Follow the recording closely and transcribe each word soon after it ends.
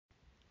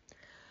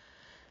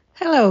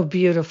Hello,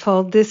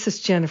 beautiful. This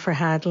is Jennifer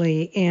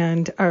Hadley,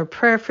 and our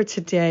prayer for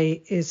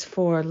today is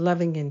for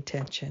loving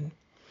intention.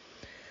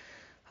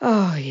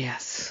 Oh,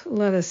 yes.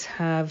 Let us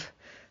have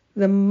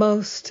the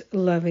most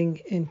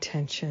loving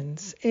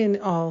intentions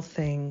in all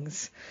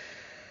things.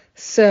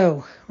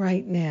 So,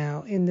 right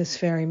now, in this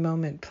very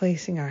moment,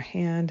 placing our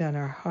hand on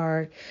our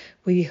heart,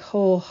 we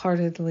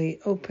wholeheartedly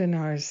open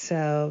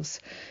ourselves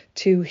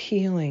to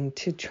healing,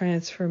 to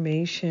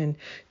transformation,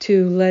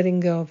 to letting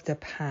go of the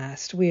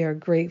past. We are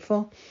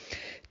grateful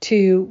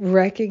to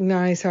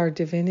recognize our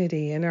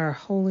divinity and our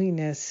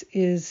holiness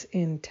is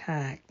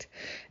intact.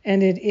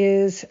 And it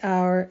is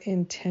our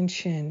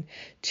intention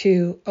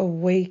to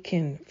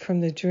awaken from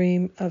the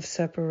dream of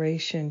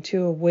separation,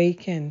 to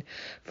awaken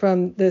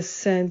from the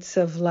sense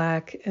of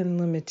lack and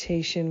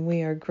limitation.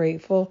 We are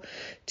grateful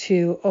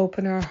to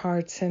open our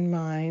hearts and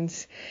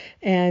minds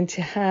and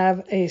to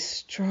have a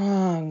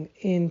strong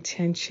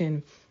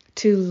intention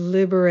to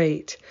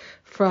liberate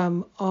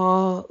from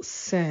all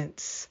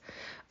sense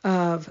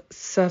of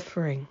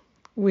suffering.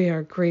 We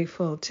are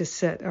grateful to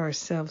set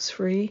ourselves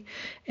free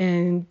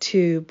and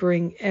to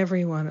bring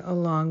everyone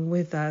along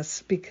with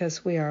us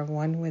because we are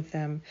one with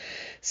them.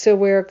 So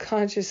we're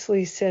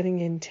consciously setting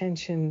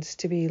intentions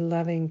to be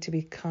loving, to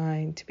be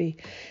kind, to be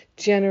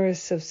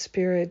generous of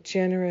spirit,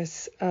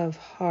 generous of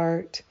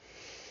heart.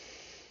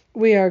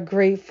 We are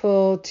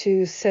grateful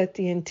to set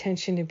the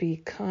intention to be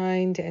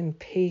kind and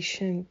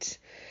patient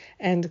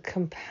and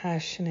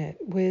compassionate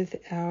with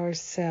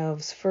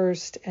ourselves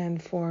first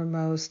and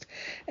foremost,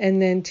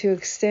 and then to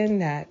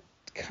extend that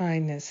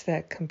kindness,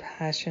 that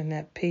compassion,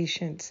 that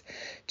patience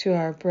to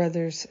our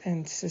brothers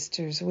and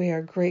sisters. We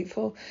are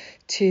grateful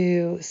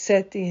to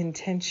set the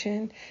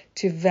intention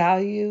to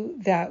value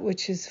that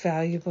which is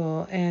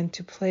valuable and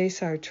to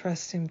place our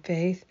trust and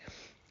faith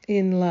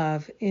in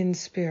love, in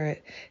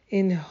spirit,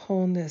 in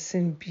wholeness,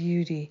 in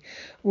beauty.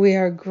 We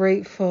are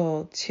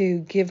grateful to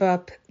give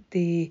up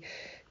the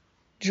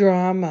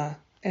drama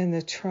and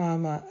the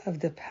trauma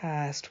of the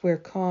past. We're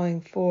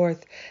calling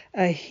forth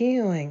a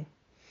healing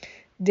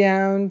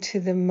down to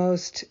the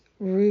most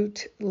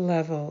root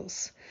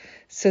levels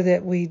so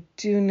that we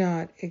do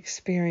not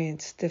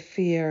experience the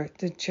fear,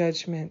 the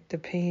judgment, the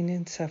pain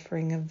and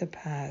suffering of the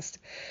past.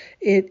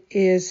 It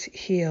is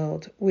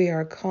healed. We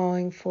are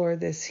calling for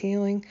this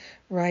healing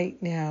right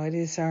now. It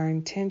is our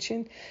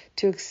intention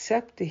to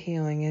accept the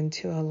healing and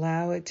to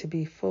allow it to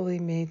be fully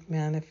made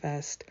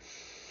manifest.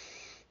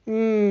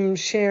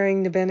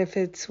 Sharing the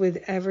benefits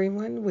with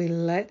everyone, we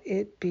let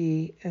it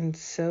be, and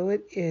so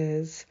it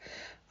is.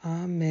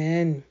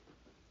 Amen.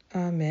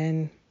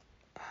 Amen.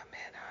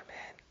 Amen.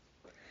 Amen.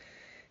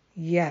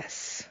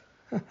 Yes.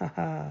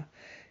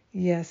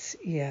 Yes,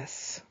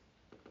 yes.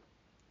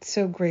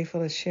 So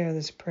grateful to share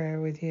this prayer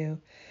with you.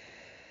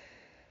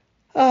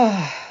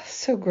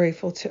 So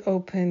grateful to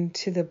open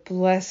to the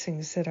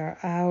blessings that are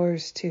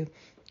ours to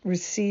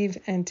receive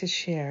and to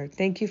share.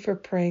 Thank you for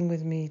praying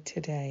with me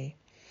today.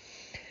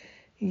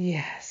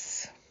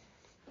 Yes.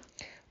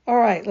 All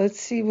right, let's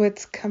see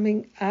what's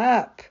coming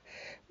up.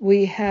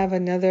 We have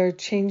another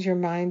Change Your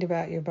Mind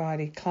About Your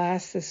Body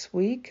class this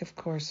week. Of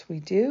course we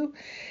do.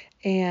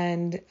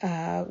 And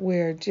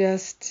we're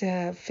just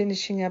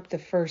finishing up the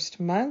first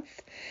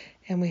month.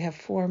 And we have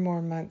 4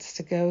 more months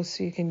to go,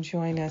 so you can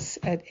join us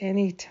at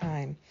any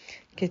time.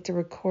 Get the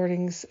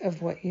recordings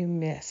of what you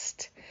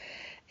missed.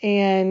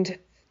 And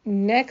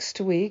next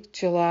week,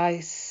 July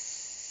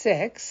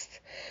 6th,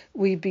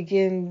 we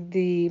begin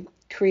the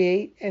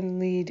Create and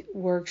Lead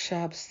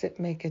workshops that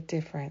make a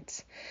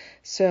difference.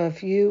 So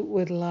if you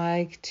would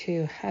like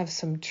to have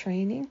some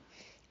training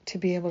to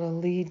be able to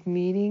lead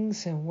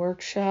meetings and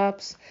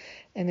workshops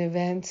and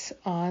events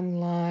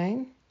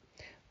online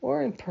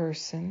or in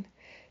person,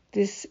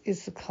 this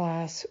is the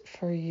class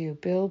for you.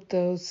 Build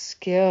those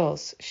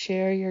skills.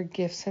 Share your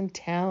gifts and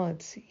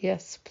talents.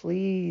 Yes,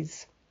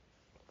 please.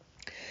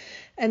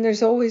 And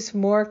there's always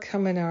more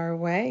coming our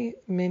way,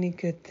 many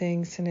good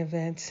things and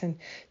events. And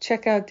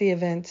check out the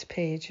events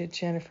page at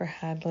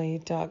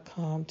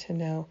jenniferhadley.com to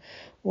know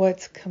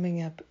what's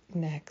coming up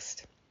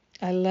next.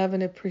 I love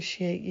and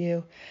appreciate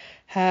you.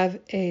 Have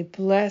a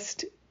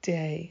blessed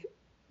day,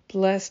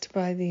 blessed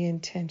by the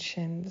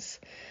intentions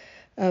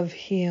of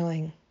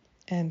healing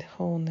and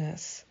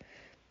wholeness.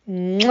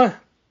 Mwah!